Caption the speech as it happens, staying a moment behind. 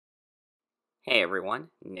Hey everyone,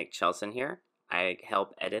 Nick Chellsen here. I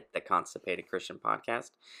help edit the Constipated Christian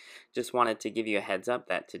podcast. Just wanted to give you a heads up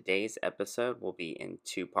that today's episode will be in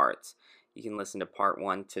two parts. You can listen to part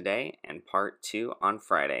one today and part two on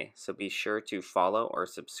Friday, so be sure to follow or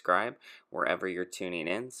subscribe wherever you're tuning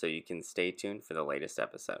in so you can stay tuned for the latest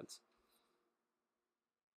episodes.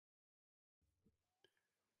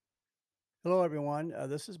 Hello, everyone.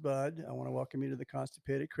 This is Bud. I want to welcome you to the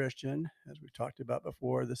Constipated Christian. As we've talked about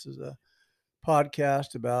before, this is a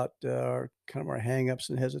podcast about kind of our hangups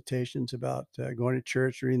and hesitations about going to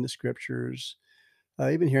church, reading the scriptures,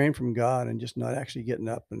 even hearing from God, and just not actually getting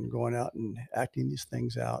up and going out and acting these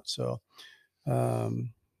things out. So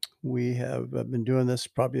um, we have been doing this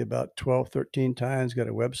probably about 12, 13 times, got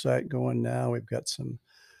a website going now. We've got some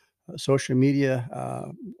social media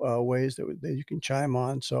ways that you can chime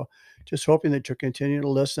on. So just hoping that you'll continue to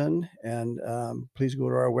listen and please go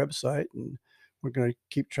to our website, and we're going to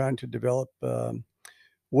keep trying to develop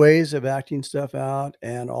ways of acting stuff out,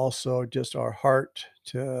 and also just our heart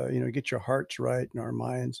to, get your hearts right and our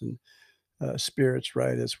minds and spirits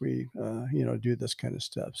right as we, do this kind of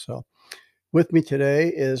stuff. So with me today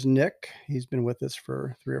is Nick. He's been with us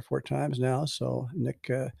for 3 or 4 times now. So Nick,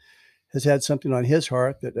 has had something on his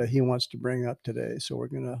heart that he wants to bring up today. So we're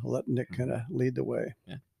going to let Nick kind of lead the way.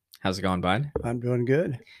 Yeah. How's it going, bud? I'm doing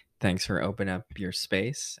good. Thanks for opening up your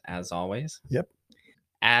space as always. Yep.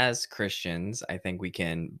 As Christians, I think we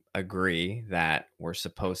can agree that we're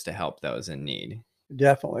supposed to help those in need.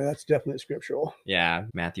 Definitely. That's definitely scriptural. Yeah.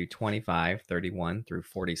 Matthew 25:31 through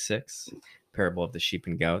 46, parable of the sheep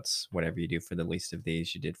and goats. Whatever you do for the least of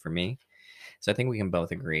these, you did for me. So I think we can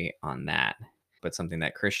both agree on that. But something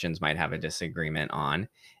that Christians might have a disagreement on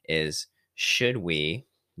is, should we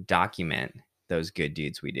document those good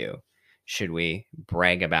deeds we do? Should we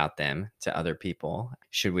brag about them to other people?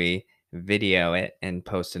 Should we video it and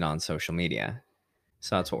post it on social media?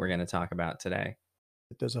 So that's what we're going to talk about today.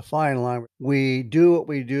 There's a fine line. We do what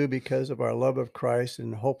we do because of our love of Christ,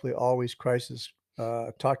 and hopefully always Christ is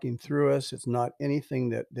talking through us. It's not anything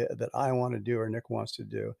that I want to do or Nick wants to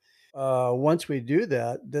do. Once we do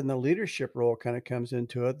that, then the leadership role kind of comes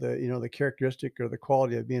into it. The characteristic or the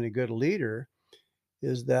quality of being a good leader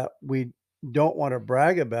is that we don't want to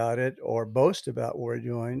brag about it or boast about what we're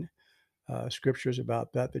doing. Scriptures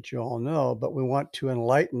about that you all know, but we want to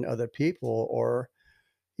enlighten other people, or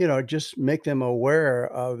just make them aware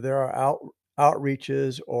of there are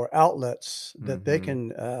outreaches or outlets that they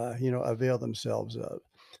Mm-hmm. can avail themselves of.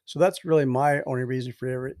 So that's really my only reason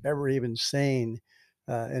for ever even saying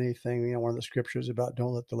anything. One of the scriptures about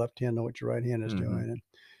don't let the left hand know what your right hand is Mm-hmm. doing, and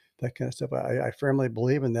that kind of stuff. I firmly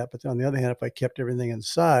believe in that. But on the other hand, if I kept everything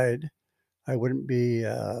inside, I wouldn't be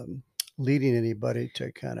leading anybody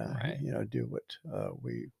to kind of Right. do what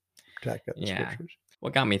we talk about the Yeah. scriptures.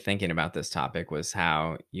 What got me thinking about this topic was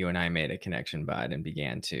how you and I made a connection, bud, and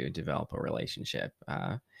began to develop a relationship.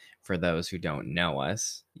 For those who don't know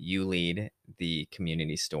us, you lead the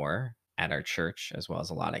community store at our church, as well as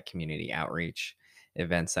a lot of community outreach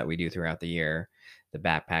events that we do throughout the year. The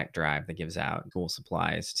backpack drive that gives out school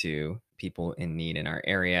supplies to people in need in our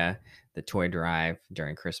area, the toy drive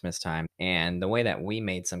during Christmas time. And the way that we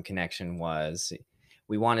made some connection was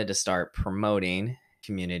we wanted to start promoting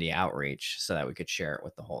community outreach so that we could share it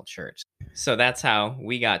with the whole church. So that's how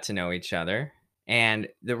we got to know each other. And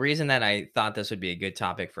the reason that I thought this would be a good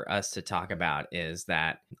topic for us to talk about is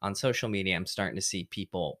that on social media, I'm starting to see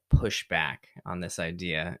people push back on this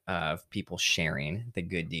idea of people sharing the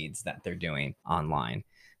good deeds that they're doing online.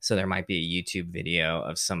 So there might be a YouTube video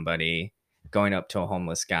of somebody going up to a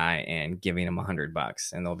homeless guy and giving him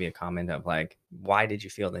 $100, and there'll be a comment of like, why did you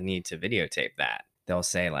feel the need to videotape that? They'll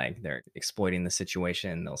say like they're exploiting the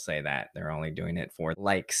situation. They'll say that they're only doing it for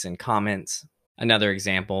likes and comments. Another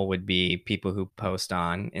example would be people who post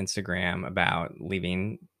on Instagram about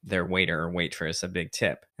leaving their waiter or waitress a big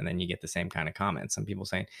tip. And then you get the same kind of comments. Some people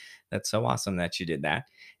saying, that's so awesome that you did that.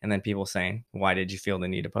 And then people saying, why did you feel the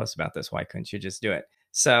need to post about this? Why couldn't you just do it?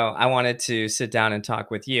 So I wanted to sit down and talk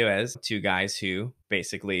with you as two guys who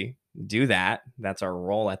basically do that. That's our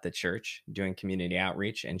role at the church, doing community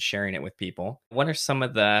outreach and sharing it with people. What are some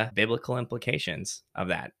of the biblical implications of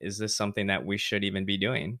that? Is this something that we should even be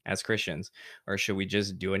doing as Christians, or should we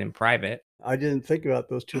just do it in private? I didn't think about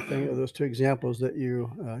those two examples that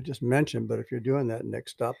you just mentioned. But if you're doing that, Nick,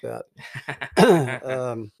 stop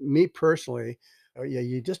that. Me personally, yeah,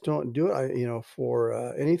 you just don't do it,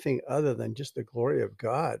 for anything other than just the glory of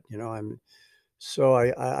God. So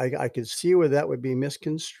I could see where that would be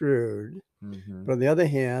misconstrued. Hmm. But on the other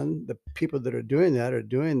hand, the people that are doing that are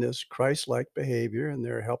doing this Christ-like behavior, and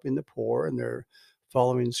they're helping the poor, and they're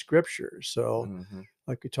following Scripture. So Hmm.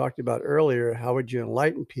 like we talked about earlier, how would you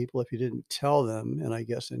enlighten people if you didn't tell them? And I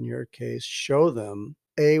guess in your case, show them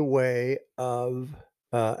a way of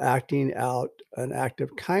acting out an act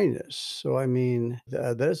of kindness. So, I mean,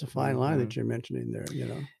 that is a fine line Mhm. that you're mentioning there, you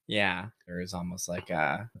know? Yeah, there is almost like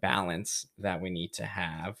a balance that we need to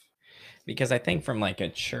have. Because I think from like a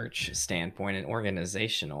church standpoint, an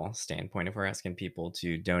organizational standpoint, if we're asking people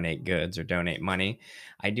to donate goods or donate money,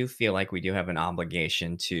 I do feel like we do have an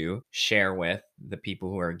obligation to share with the people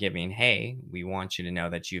who are giving, hey, we want you to know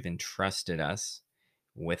that you've entrusted us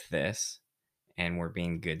with this and we're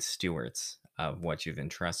being good stewards of what you've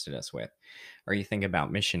entrusted us with. Or you think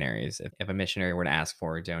about missionaries. If a missionary were to ask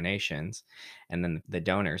for donations and then the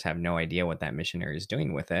donors have no idea what that missionary is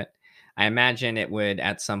doing with it, I imagine it would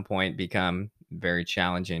at some point become very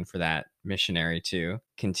challenging for that missionary to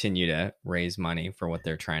continue to raise money for what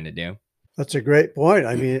they're trying to do. That's a great point.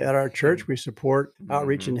 I mean, at our church, we support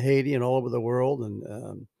outreach Mm-hmm. in Haiti and all over the world,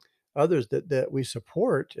 and others that we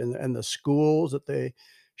support, and the schools that they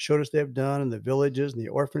showed us they've done, and the villages and the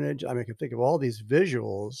orphanage. I mean, I can think of all these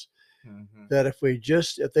visuals Mm-hmm. that if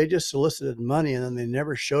they just solicited money and then they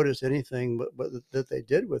never showed us anything but that they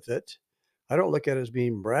did with it, I don't look at it as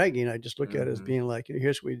being bragging. I just look at it as Mm-hmm. being like,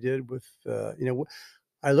 here's what we did with,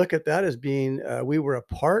 I look at that as being, we were a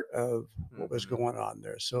part of what was Mm-hmm. going on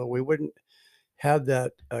there. So we wouldn't have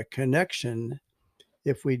that connection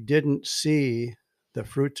if we didn't see the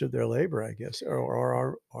fruits of their labor, I guess,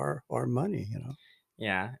 or our money, you know.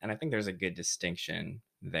 Yeah, and I think there's a good distinction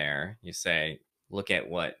there. You say, look at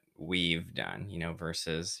what we've done,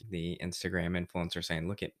 versus the Instagram influencer saying,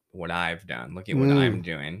 look at what I've done, look at what I'm Mm.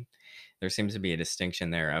 doing. There seems to be a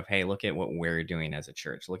distinction there of, hey, look at what we're doing as a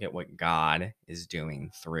church, look at what God is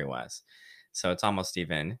doing through us. So it's almost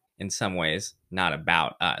even in some ways not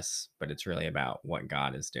about us, but it's really about what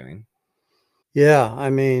God is doing. Yeah,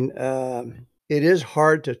 I mean, it is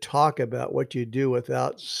hard to talk about what you do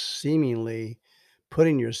without seemingly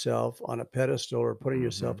putting yourself on a pedestal or putting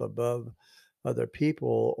yourself Hmm. above other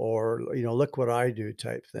people, or, look what I do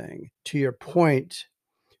type thing. To your point,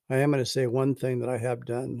 I am going to say one thing that I have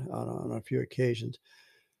done on a few occasions.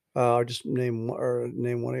 I'll just name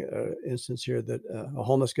one instance here that a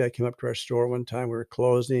homeless guy came up to our store one time. We were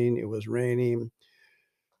closing. It was raining.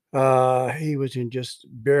 He was in just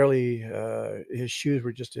barely, his shoes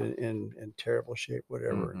were just in terrible shape,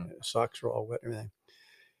 whatever, and Hmm. his socks were all wet and everything.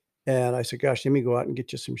 And I said, "Gosh, let me go out and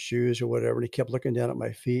get you some shoes or whatever." And he kept looking down at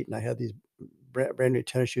my feet, and I had these brand new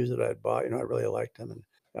tennis shoes that I had bought. I really liked them.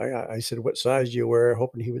 And I said, "What size do you wear?"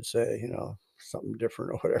 Hoping he would say, something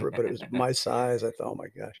different or whatever. But it was my size. I thought, "Oh my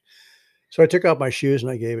gosh." So I took off my shoes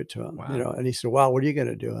and I gave it to him, Wow. and he said, "Wow, what are you going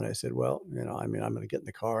to do?" And I said, "Well, I mean, I'm going to get in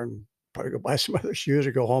the car and probably go buy some other shoes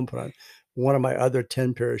or go home, put on one of my other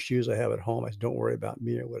 10 pair of shoes I have at home." I said, "Don't worry about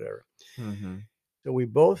me or whatever." Hmm. So we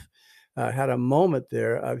both had a moment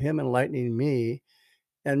there of him enlightening me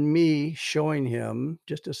and me showing him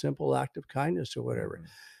just a simple act of kindness or whatever. Hmm.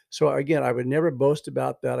 So again, I would never boast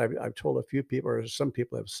about that. I've told a few people, or some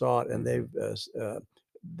people have saw it, and Hmm.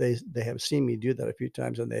 they have seen me do that a few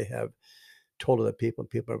times, and they have told other people.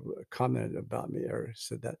 People have commented about me or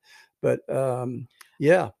said that. But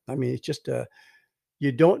yeah, I mean, it's just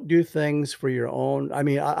you don't do things for your own. I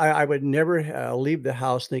mean, I would never leave the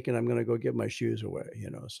house thinking I'm going to go give my shoes away.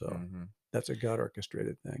 So Hmm. that's a God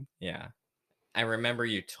orchestrated thing. Yeah. I remember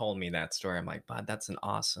you told me that story. I'm like, "Bud, that's an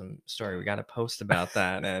awesome story. We got to post about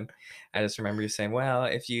that." And I just remember you saying, "Well,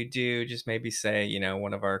 if you do, just maybe say,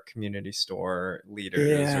 one of our community store leaders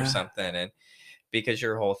or Yeah, something." And because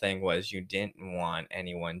your whole thing was you didn't want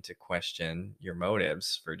anyone to question your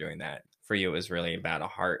motives for doing that. For you, it was really about a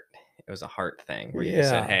heart. It was a heart thing where you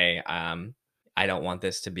just said, yeah, "Hey, I don't want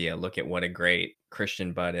this to be a look at what a great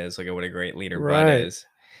Christian Bud is. Look at what a great leader Bud right. is."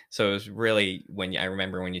 So it was really I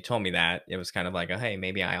remember when you told me that, it was kind of like, oh, hey,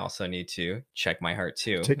 maybe I also need to check my heart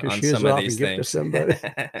too Take your on shoes some of off and these give to things. somebody.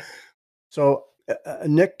 So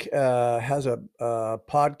Nick has a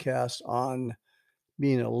podcast on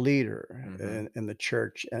being a leader Hmm. in the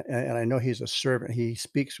church, and I know he's a servant. He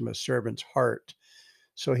speaks from a servant's heart,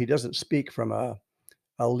 so he doesn't speak from a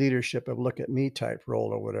leadership of look at me type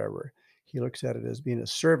role or whatever. He looks at it as being a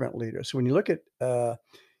servant leader. So when you look at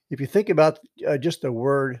if you think about just the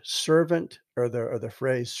word servant or the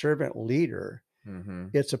phrase servant leader, Hmm.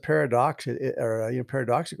 it's a paradox, or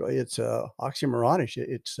paradoxical. It's oxymoronish.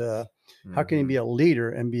 It's how can you Hmm. be a leader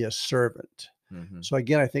and be a servant? Hmm. So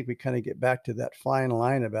again, I think we kind of get back to that fine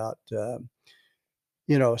line about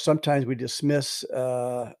sometimes we dismiss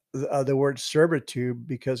the word servitude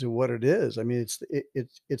because of what it is. I mean,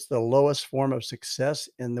 it's the lowest form of success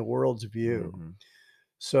in the world's view. Hmm.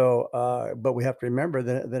 So, but we have to remember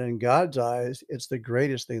that in God's eyes, it's the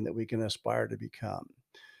greatest thing that we can aspire to become.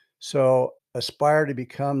 So, aspire to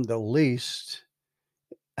become the least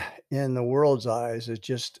in the world's eyes is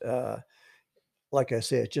just, like I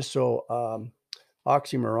say, it's just so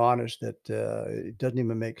oxymoronish that it doesn't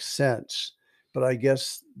even make sense. But I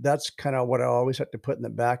guess that's kind of what I always have to put in the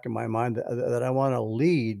back of my mind that I want to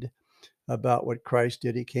lead about what Christ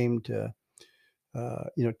did. He came to,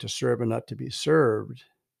 to serve and not to be served.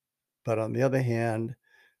 But on the other hand,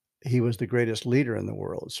 he was the greatest leader in the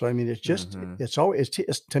world. So I mean, it's just Mm-hmm. it's always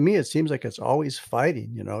it's, to me it seems like it's always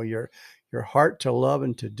fighting. Your heart to love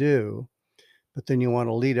and to do, but then you want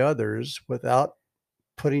to lead others without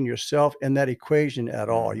putting yourself in that equation at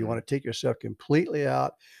all. You Mm-hmm. want to take yourself completely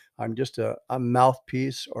out. I'm just a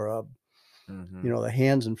mouthpiece or Mm-hmm. the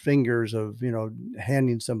hands and fingers of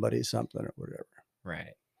handing somebody something or whatever.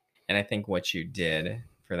 Right. And I think what you did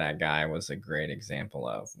for that guy was a great example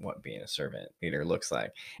of what being a servant leader looks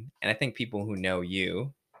like. And I think people who know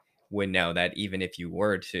you would know that even if you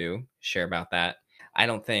were to share about that, I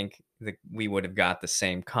don't think that we would have got the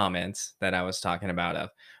same comments that I was talking about of,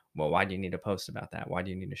 well, why do you need to post about that? Why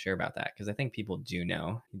do you need to share about that? Because I think people do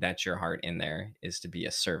know that your heart in there is to be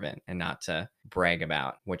a servant and not to brag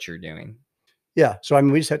about what you're doing. Yeah. So I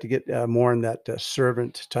mean, we just have to get more in that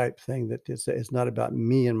servant type thing. That it's not about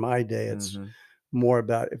me and my day. It's Mm-hmm. more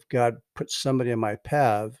about if God puts somebody in my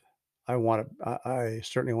path, I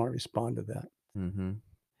certainly want to respond to that. Mm-hmm.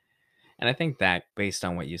 And I think that based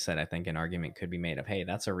on what you said, I think an argument could be made of, hey,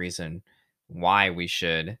 that's a reason why we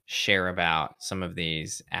should share about some of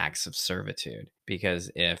these acts of servitude.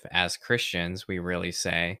 Because if, as Christians, we really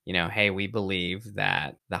say, hey, we believe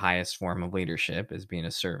that the highest form of leadership is being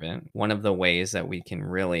a servant, one of the ways that we can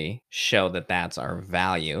really show that that's our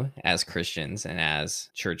value as Christians and as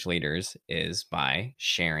church leaders is by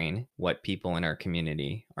sharing what people in our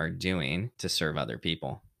community are doing to serve other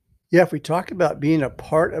people. Yeah, if we talk about being a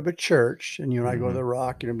part of a church, and you and I go to Mm-hmm. the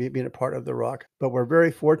Rock, being a part of the Rock, but we're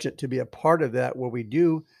very fortunate to be a part of that where we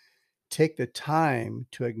do take the time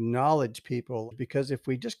to acknowledge people, because if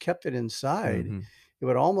we just kept it inside, Mm-hmm. it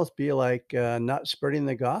would almost be like not spreading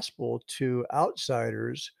the gospel to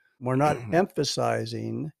outsiders. We're not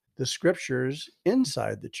emphasizing the scriptures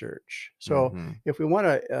inside the church. So Mm-hmm. if we want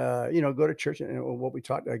to, go to church, and what we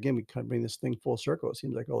talked again, we kind of bring this thing full circle. It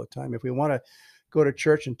seems like all the time. If we want to go to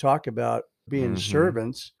church and talk about being Mm-hmm.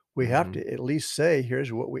 servants, we have Mm-hmm. to at least say, here's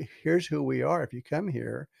who we are. If you come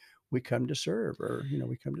here, we come to serve, or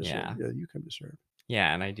we come to serve. Yeah. Yeah, you come to serve.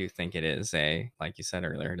 Yeah. And I do think it is like you said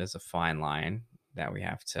earlier, it is a fine line that we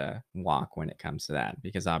have to walk when it comes to that.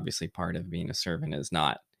 Because obviously, part of being a servant is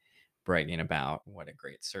not bragging about what a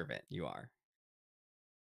great servant you are.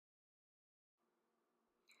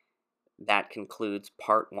 That concludes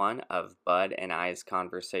part one of Bud and I's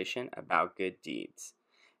conversation about good deeds.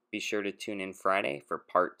 Be sure to tune in Friday for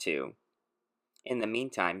part two. In the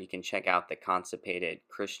meantime, you can check out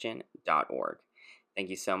theconstipatedchristian.org. Thank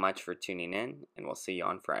you so much for tuning in, and we'll see you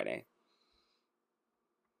on Friday.